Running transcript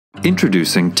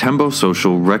Introducing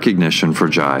TemboSocial Recognition for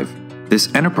Jive.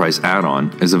 This enterprise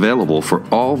add-on is available for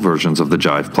all versions of the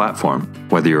Jive platform,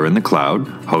 whether you're in the cloud,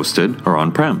 hosted, or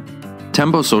on-prem.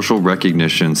 TemboSocial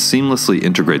Recognition seamlessly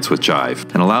integrates with Jive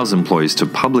and allows employees to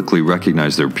publicly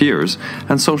recognize their peers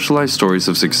and socialize stories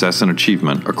of success and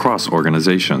achievement across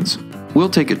organizations. We'll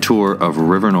take a tour of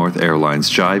River North Airlines'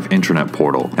 Jive Internet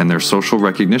portal and their social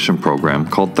recognition program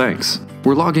called Thanks.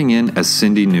 We're logging in as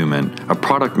Cindy Newman, a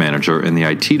product manager in the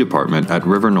IT department at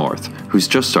River North, who's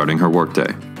just starting her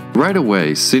workday. Right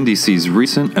away, Cindy sees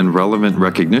recent and relevant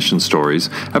recognition stories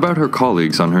about her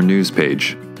colleagues on her news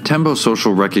page.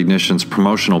 TemboSocial Recognition's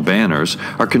promotional banners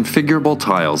are configurable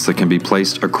tiles that can be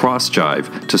placed across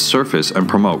Jive to surface and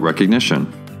promote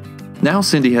recognition. Now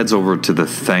Cindy heads over to the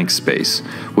Thanks space,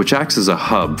 which acts as a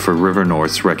hub for River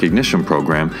North's recognition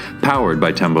program powered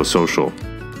by TemboSocial.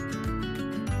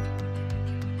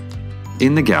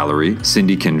 In the gallery,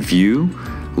 Cindy can view,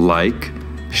 like,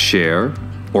 share,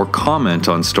 or comment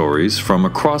on stories from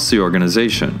across the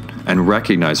organization and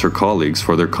recognize her colleagues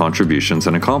for their contributions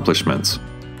and accomplishments.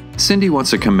 Cindy wants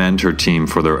to commend her team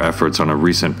for their efforts on a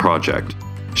recent project.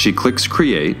 She clicks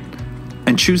Create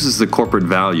and chooses the corporate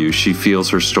value she feels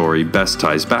her story best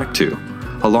ties back to,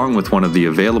 along with one of the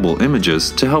available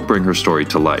images to help bring her story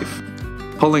to life.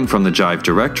 Pulling from the Jive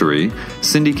directory,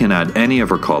 Cindy can add any of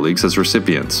her colleagues as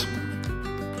recipients.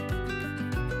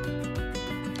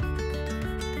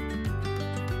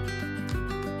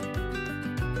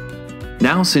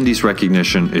 Now Cindy's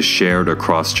recognition is shared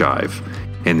across Jive,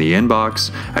 in the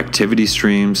inbox, activity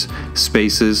streams,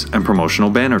 spaces, and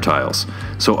promotional banner tiles,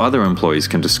 so other employees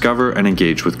can discover and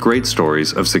engage with great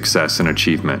stories of success and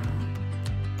achievement.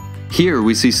 Here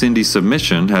we see Cindy's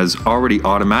submission has already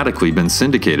automatically been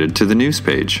syndicated to the news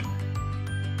page.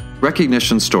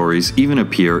 Recognition stories even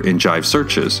appear in Jive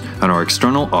searches and are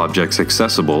external objects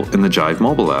accessible in the Jive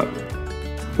mobile app.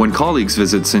 When colleagues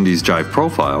visit Cindy's Jive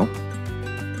profile,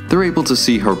 they're able to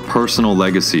see her personal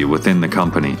legacy within the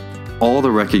company, all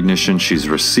the recognition she's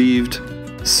received,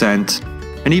 sent,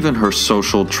 and even her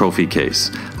social trophy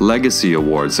case, legacy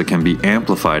awards that can be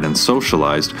amplified and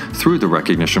socialized through the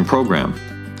recognition program.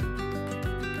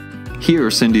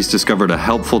 Here, Cindy's discovered a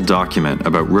helpful document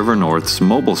about River North's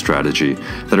mobile strategy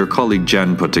that her colleague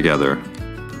Jen put together.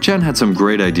 Jen had some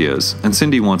great ideas, and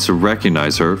Cindy wants to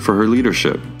recognize her for her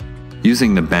leadership.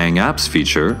 Using the Bang Apps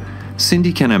feature,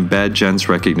 Cindy can embed Jen's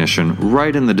recognition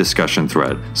right in the discussion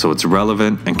thread, so it's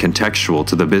relevant and contextual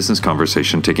to the business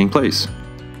conversation taking place.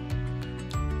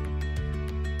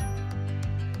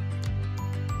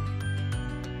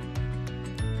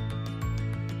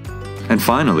 And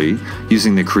finally,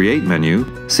 using the Create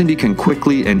menu, Cindy can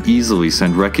quickly and easily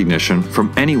send recognition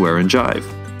from anywhere in Jive.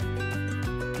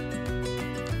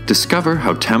 Discover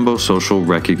how TemboSocial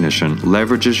Recognition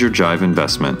leverages your Jive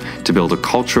investment to build a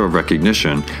culture of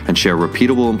recognition and share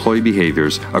repeatable employee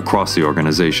behaviors across the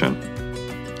organization.